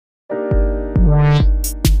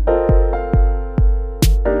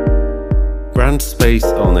Branch Space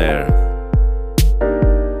on Air.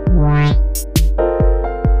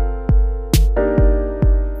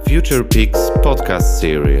 Future Peaks podcast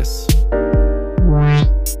series.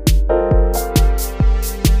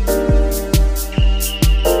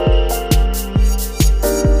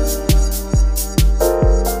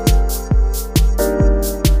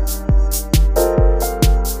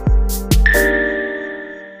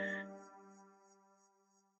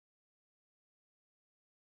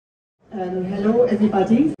 Hello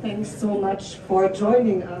everybody, thanks so much for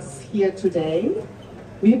joining us here today.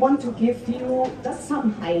 We want to give you just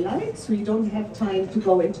some highlights. We don't have time to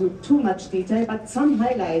go into too much detail, but some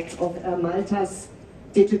highlights of Malta's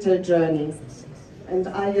digital journey. And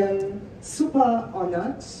I am super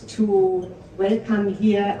honored to welcome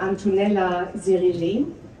here Antonella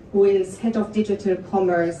Zirilli, who is Head of Digital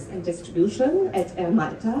Commerce and Distribution at Air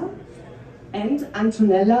Malta. And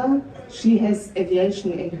Antonella, she has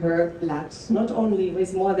aviation in her blood, not only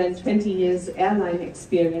with more than 20 years airline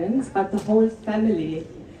experience, but the whole family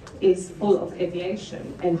is full of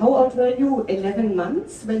aviation. And how old were you? 11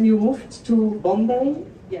 months when you moved to Bombay?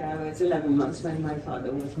 Yeah, it was 11 months when my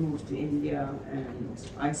father was moved to India and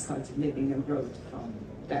I started living abroad from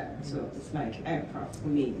there. So it's like aircraft for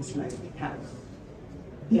me, it's like house.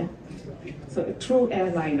 Yeah, so a true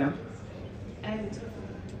airliner. And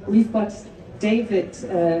we've got David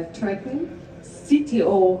Turton,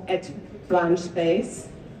 CTO at Branch Space,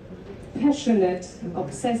 passionate,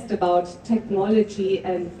 obsessed about technology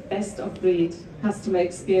and best-of-breed customer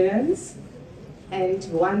experience, and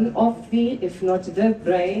one of the, if not the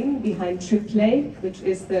brain behind TripLake, which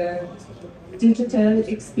is the digital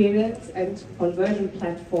experience and conversion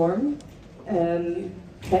platform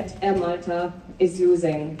that Air Malta is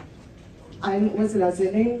using. I'm Ursula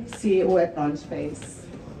Zilling, CEO at Branch Space.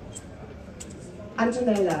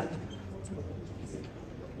 Antonella,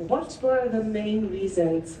 what were the main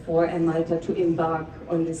reasons for Air Malta to embark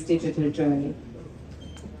on this digital journey?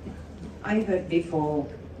 I heard before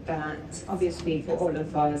that obviously for all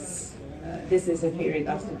of us, this is a period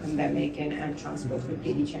after the pandemic and air transport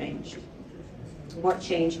completely changed. What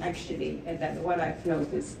changed actually, and that what I've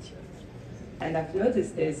noticed, and I've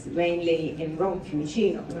noticed this mainly in Rome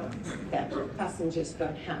Fiumicino, that passengers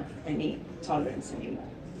don't have any tolerance anymore.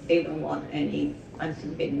 They don't want any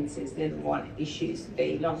inconveniences, they don't want issues.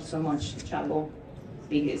 They love so much to travel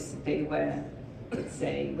because they were, let's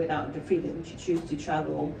say, without the freedom to choose to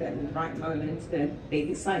travel, then in the right moment that they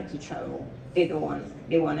decide to travel, they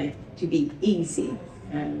want it to be easy.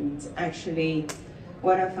 And actually,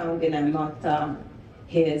 what I found in Malta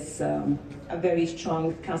is a very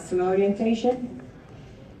strong customer orientation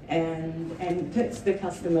and puts the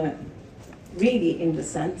customer really in the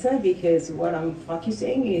center, because what I'm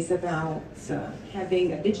focusing is about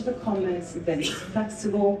having a digital commerce that is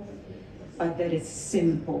flexible, but that is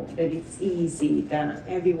simple, that it's easy, that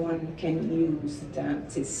everyone can use,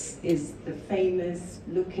 that is the famous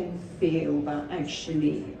look and feel, but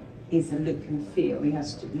actually is a look and feel. It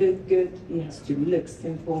has to look good, it has to look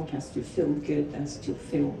simple, it has to feel good, it has to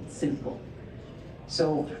feel simple.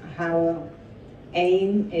 So our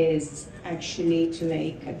aim is actually to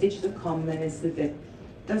make a digital commerce that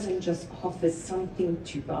doesn't just offer something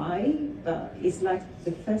to buy, but is like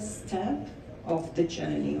the first step of the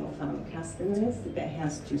journey of our customers that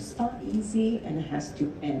has to start easy and has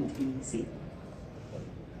to end easy.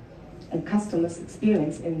 And customers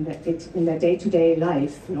experience in their day-to-day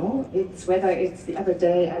life, no? It's whether it's the other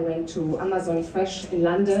day I went to Amazon Fresh in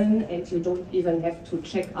London and you don't even have to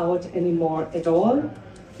check out anymore at all.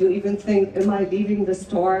 You even think, am I leaving the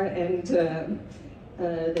store and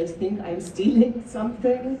they think I'm stealing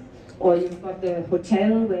something? Or you've got the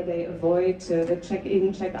hotel where they avoid the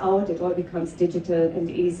check-in, check-out. It all becomes digital and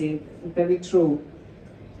easy. Very true.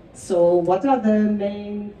 So what are the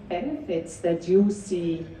main benefits that you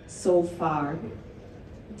see so far?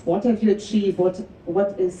 What have you achieved?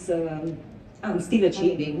 What is... I'm still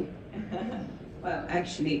achieving. Well,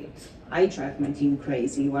 actually, I drive my team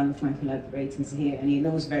crazy. One of my collaborators here, and he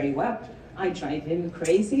knows very well, I drive him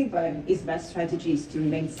crazy, but his best strategy is to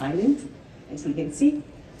remain silent, as you can see.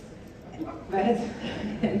 But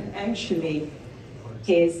actually,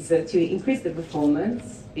 is to increase the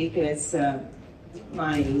performance, because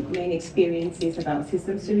my main experience is about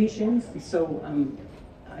system solutions. So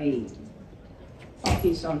I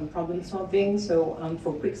focus on problem solving, so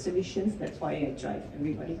for quick solutions. That's why I drive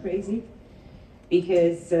everybody crazy,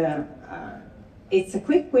 because it's a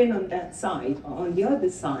quick win on that side. On the other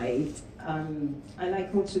side, I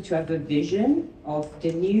like also to have a vision of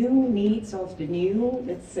the new needs of the new,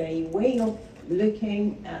 let's say, way of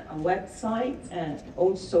looking at a website, and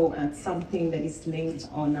also at something that is linked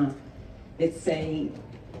on a let's say,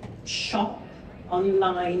 shop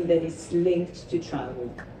online that is linked to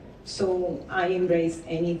travel. So I embrace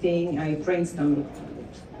anything. I brainstorm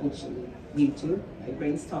also YouTube. I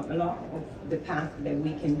brainstorm a lot of the path that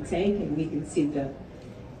we can take, and we consider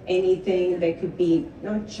anything that could be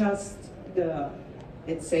not just the,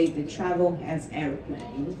 let's say, the travel as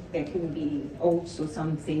airplane. There can be also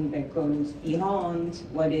something that goes beyond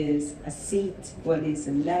what is a seat, what is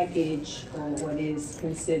a luggage, or what is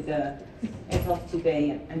considered, as of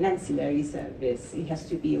today, an ancillary service. It has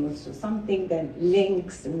to be also something that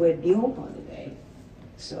links with your holiday.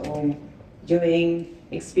 So doing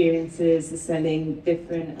experiences, selling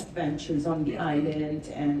different adventures on the island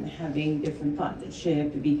and having different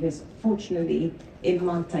partnerships, because fortunately in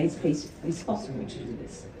Malta it's possible to do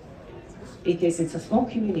this. Because it's a small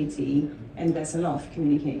community and there's a lot of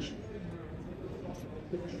communication.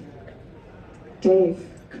 Dave,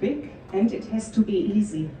 quick, and it has to be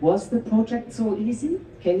easy. Was the project so easy?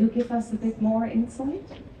 Can you give us a bit more insight?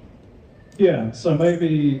 Yeah, so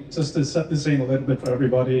maybe just to set the scene a little bit for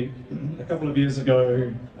everybody, a couple of years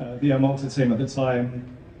ago, the Air Malta team at the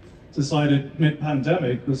time decided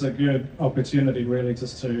mid-pandemic was a good opportunity really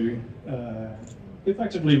just to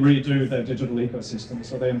effectively redo their digital ecosystem.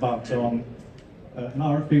 So they embarked on an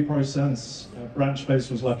RFP process. Branchbase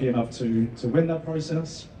was lucky enough to win that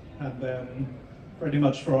process. And then pretty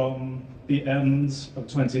much from the end of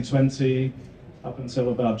 2020 up until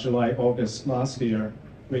about July, August last year,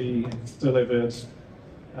 we delivered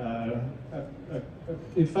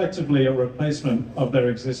effectively a replacement of their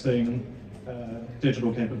existing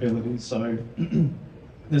digital capabilities. So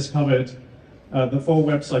this covered the full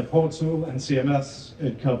website portal and CMS.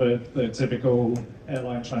 It covered the typical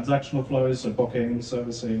airline transactional flows, so booking,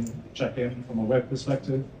 servicing, check-in from a web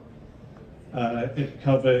perspective. It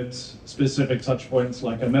covered specific touch points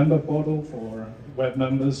like a member portal for web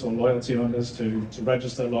members or loyalty members to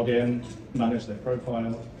register, log in, manage their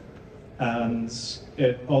profile. And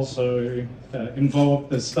it also involved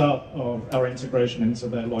the start of our integration into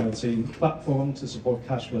their loyalty platform to support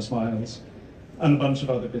cashless miles and a bunch of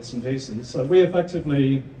other bits and pieces. So we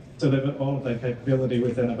effectively delivered all of their capability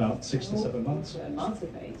within about 6 to 7 months. A month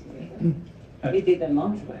away. We did a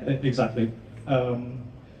month away. Exactly.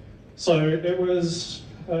 So it was,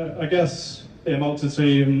 I guess, the Malta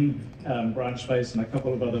team, Branchbase, and a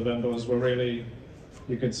couple of other vendors were really,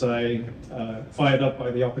 you could say, fired up by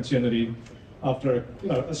the opportunity after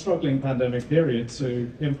a struggling pandemic period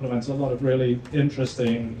to implement a lot of really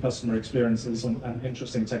interesting customer experiences and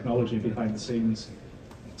interesting technology behind the scenes.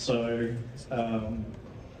 So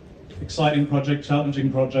exciting project,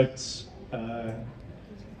 challenging projects.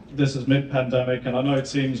 This is mid-pandemic, and I know it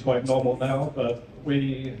seems quite normal now, but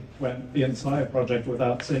we went the entire project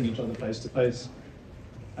without seeing each other face to face.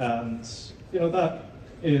 And that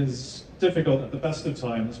is difficult at the best of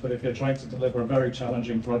times, but if you're trying to deliver a very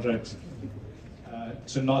challenging project,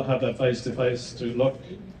 to not have that face to face, to look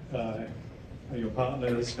your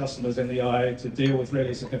partners, customers in the eye, to deal with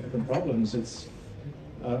really significant problems, it's,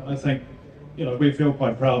 I think, we feel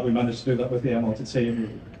quite proud we managed to do that with the Air Malta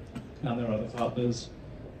team and their other partners.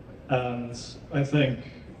 And I think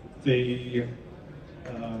the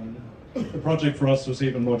project for us was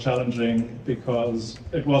even more challenging because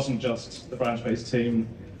it wasn't just the branch-based team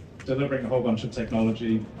delivering a whole bunch of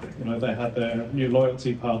technology. They had their new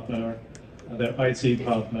loyalty partner, their IT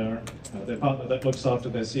partner, their partner that looks after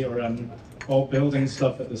their CRM, all building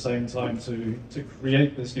stuff at the same time to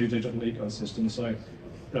create this new digital ecosystem. So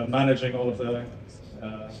managing all of the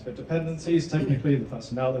dependencies, technically, the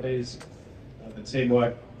personalities, the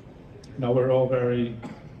teamwork. We're all very,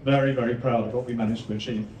 very, very proud of what we managed to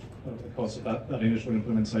achieve over the course of that initial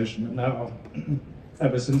implementation. And now,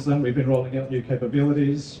 ever since then, we've been rolling out new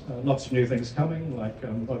capabilities, lots of new things coming, like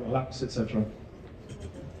mobile apps, etc.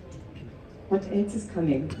 What else is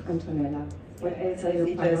coming, Antonella? What else are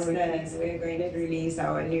your priorities? We're going to release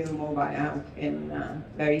our new mobile app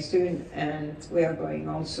very soon, and we are going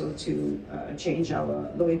also to change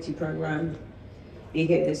our loyalty program,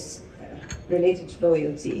 because related to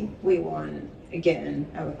loyalty, we want, again,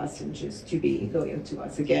 our passengers to be loyal to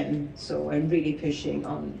us again. So I'm really pushing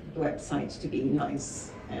on the website to be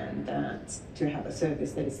nice and to have a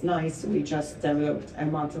service that is nice. We just developed a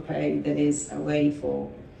Malta Pay that is a way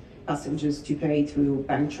for passengers to pay through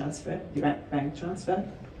bank transfer, direct bank transfer,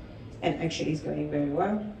 and actually it's going very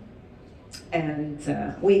well. And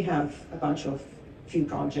we have a bunch of few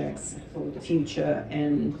projects for the future,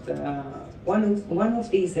 and one of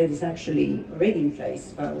these that is actually already in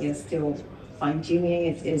place, but we are still fine-tuning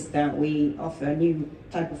it, is that we offer a new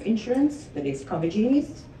type of insurance that is Cover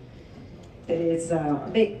Genius. That is a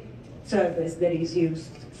big service that is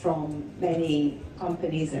used from many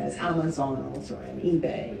companies as Amazon also and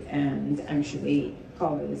eBay, and actually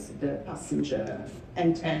covers the passenger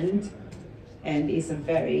end-to-end, and is a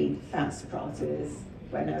very fast process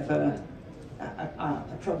whenever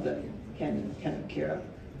a problem can occur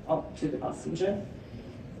up to the passenger.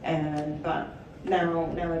 But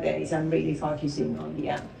nowadays I'm really focusing on the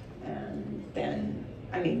app, and then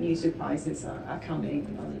new surprises are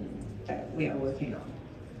coming on that we are working on.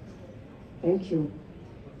 Thank you.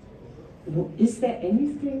 Is there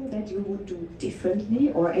anything that you would do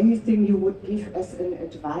differently, or anything you would give as an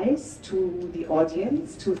advice to the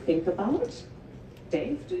audience to think about?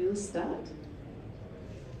 Dave, do you start?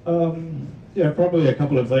 Yeah, probably a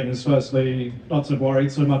couple of things. Firstly, not to worry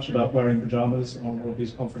so much about wearing pajamas on all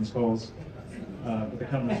these conference calls with the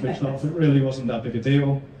camera switched off. It really wasn't that big a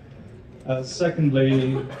deal.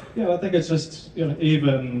 Secondly, I think it's just,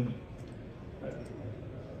 even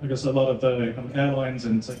I guess a lot of the kind of airlines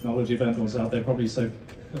and technology vendors out there probably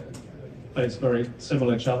face very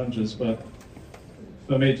similar challenges, but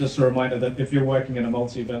for me, just a reminder that if you're working in a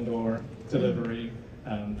multi-vendor delivery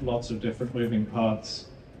and lots of different moving parts,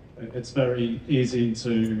 it's very easy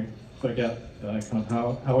to forget kind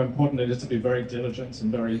of how important it is to be very diligent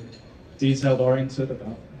and very detail-oriented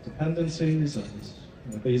about dependencies,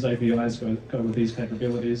 and these APIs go with these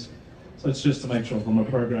capabilities. So it's just to make sure from a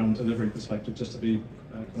program delivery perspective, just to be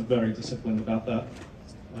kind of very disciplined about that,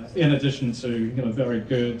 in addition to very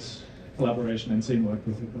good collaboration and teamwork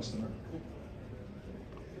with your customer.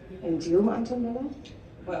 And you, Antonella?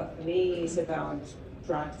 Well, for me, it's about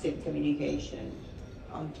proactive communication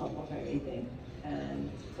on top of everything.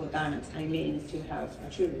 And for that, I mean to have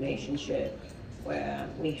a true relationship where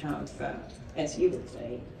we have, as you would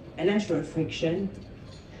say, a natural friction,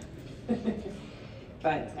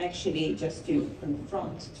 but actually just to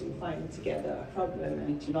confront, to find together a problem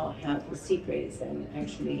and to not have the secrets, and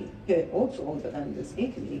actually put also all the vendors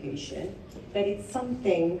in communication, that it's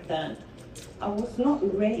something that I was not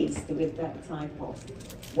raised with that type of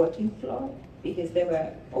working flow, because they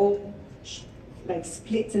were all like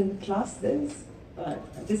split in clusters,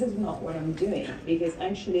 but this is not what I'm doing, because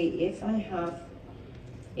actually if I have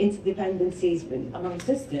interdependencies among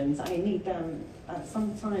systems, I need them at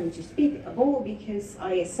some time to speak, or because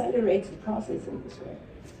I accelerate the process in this way.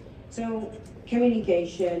 So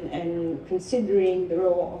communication and considering the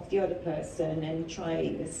role of the other person and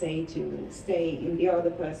trying, let's say, to stay in the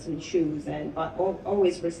other person's shoes, but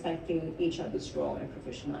always respecting each other's role and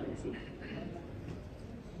professionality.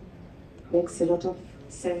 Makes a lot of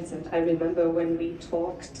sense, and I remember when we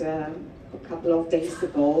talked a couple of days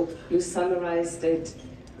ago, you summarized it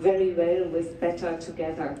very well with better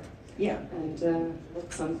together. Yeah. And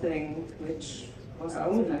that's something which was I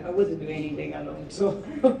wouldn't do anything alone, so.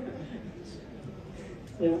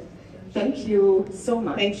 Yeah. Thank you so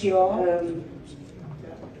much. Thank you all.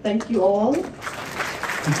 Thank you all.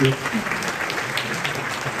 Thank you.